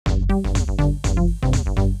Well,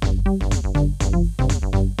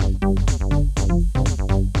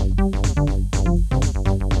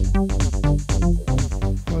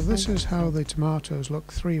 this is how the tomatoes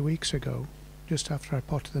looked 3 weeks ago, just after I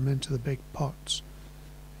potted them into the big pots,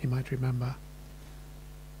 you might remember.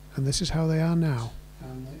 And this is how they are now.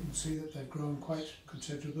 And you can see that they've grown quite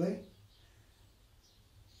considerably.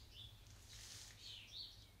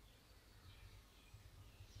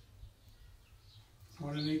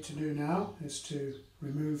 What I need to do now is to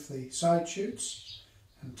remove the side shoots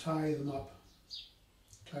and tie them up,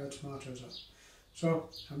 tie the tomatoes up. So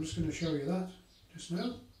I'm just going to show you that just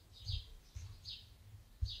now.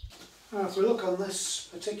 Now if we look on this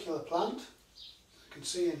particular plant, you can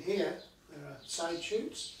see in here there are side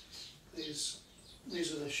shoots. These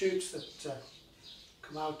are the shoots that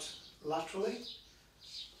come out laterally,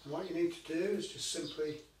 and what you need to do is just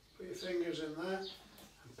simply put your fingers in there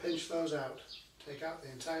and pinch those out. Take out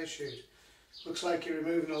the entire shoot. Looks like you're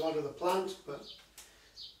removing a lot of the plant, but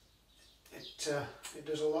it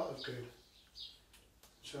does a lot of good.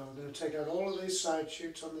 So I'm going to take out all of these side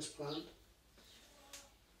shoots on this plant.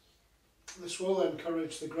 This will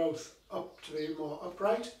encourage the growth up to be more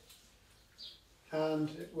upright, and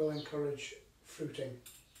it will encourage fruiting.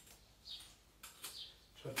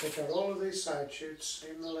 So I take out all of these side shoots,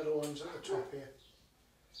 even the little ones at the top here.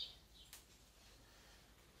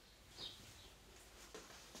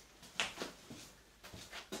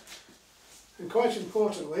 And quite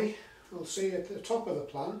importantly, we'll see at the top of the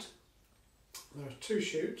plant there are two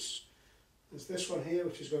shoots. There's this one here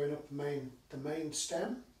which is going up the main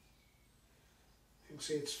stem. You can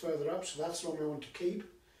see it's further up, so that's the one we want to keep.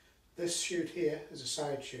 This shoot here is a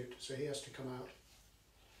side shoot, so he has to come out.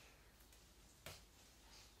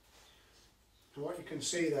 And what you can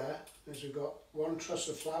see there is we've got one truss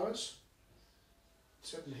of flowers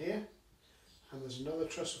sitting here, and there's another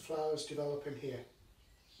truss of flowers developing here.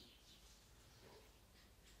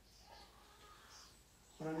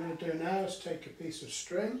 What I'm going to do now is take a piece of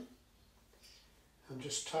string and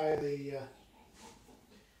just tie the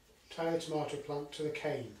tomato plant to the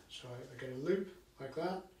cane. So I get a loop like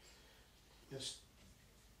that, just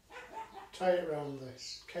tie it around the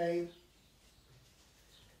cane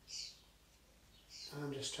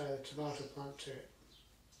and just tie the tomato plant to it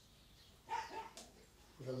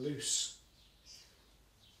with a loose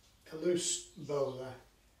bow there,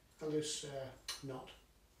 a loose knot.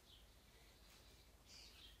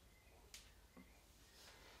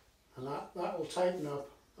 And that will tighten up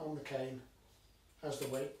on the cane as the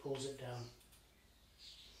weight pulls it down.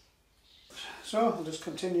 So I'll just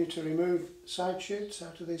continue to remove side shoots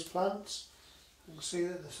out of these plants. You can see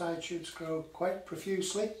that the side shoots grow quite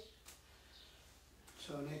profusely.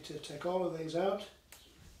 So I need to take all of these out.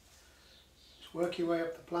 Just work your way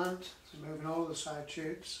up the plant, removing all of the side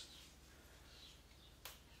shoots.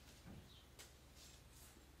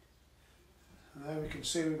 And there we can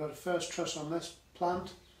see we've got a first truss on this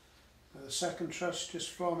plant. The second truss just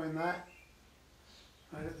forming there,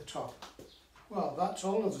 right at the top. Well, that's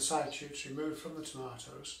all of the side shoots removed from the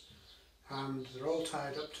tomatoes, and they're all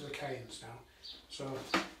tied up to the canes now. So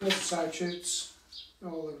there's the side shoots,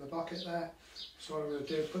 all in the bucket there. So what I'm going to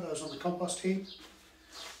do is put those on the compost heap.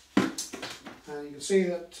 And you can see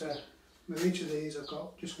that with each of these I've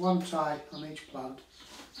got just one tie on each plant.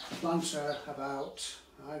 The plants are about,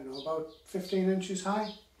 I don't know, about 15 inches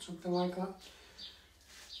high, something like that.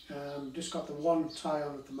 Just got the one tie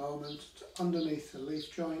on at the moment underneath the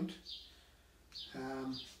leaf joint,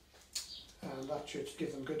 and that should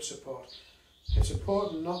give them good support. It's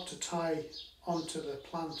important not to tie onto the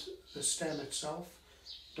plant, the stem itself.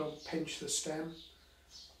 Don't pinch the stem.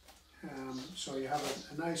 So you have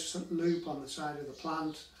a nice loop on the side of the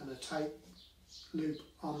plant and a tight loop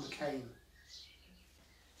on the cane.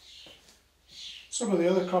 Some of the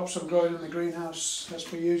other crops I'm growing in the greenhouse, as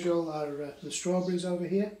per usual, are the strawberries over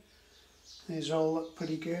here. These all look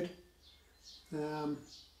pretty good.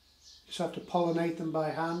 Just have to pollinate them by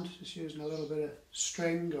hand, just using a little bit of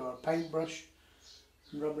string or a paintbrush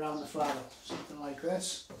and rub around the flower, something like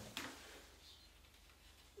this.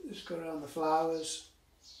 Just go around the flowers,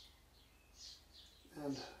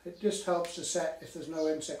 and it just helps to set if there's no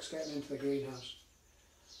insects getting into the greenhouse.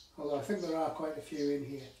 Although I think there are quite a few in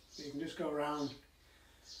here. So you can just go around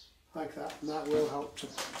like that, and that will help to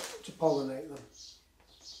pollinate them.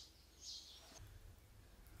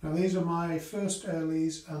 Now these are my first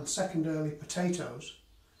earlies and second early potatoes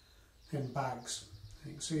in bags.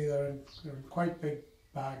 You can see they're in quite big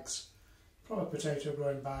bags, proper potato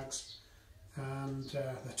growing bags, and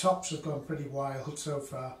the tops have gone pretty wild so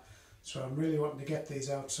far. So I'm really wanting to get these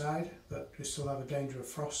outside, but we still have a danger of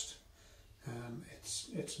frost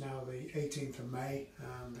It's now the 18th of May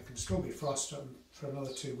and there can still be frost for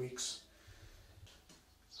another 2 weeks.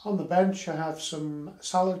 On the bench I have some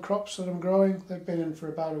salad crops that I'm growing. They've been in for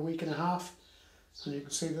about a week and a half and you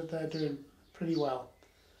can see that they're doing pretty well.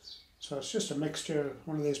 So it's just a mixture,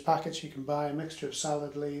 one of these packets you can buy, a mixture of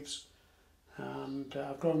salad leaves, and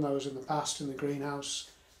I've grown those in the past in the greenhouse,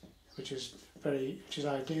 which is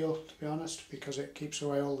ideal, to be honest, because it keeps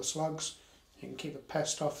away all the slugs. You can keep a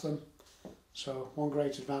pest off them. So one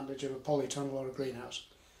great advantage of a polytunnel or a greenhouse.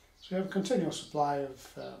 So you have a continual supply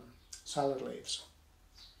of salad leaves.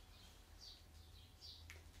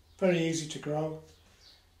 Very easy to grow.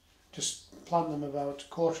 Just plant them about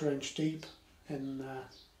 1/4 inch deep in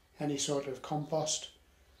any sort of compost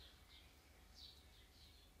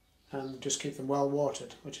and just keep them well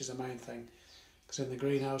watered, which is the main thing, because in the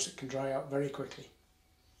greenhouse it can dry out very quickly.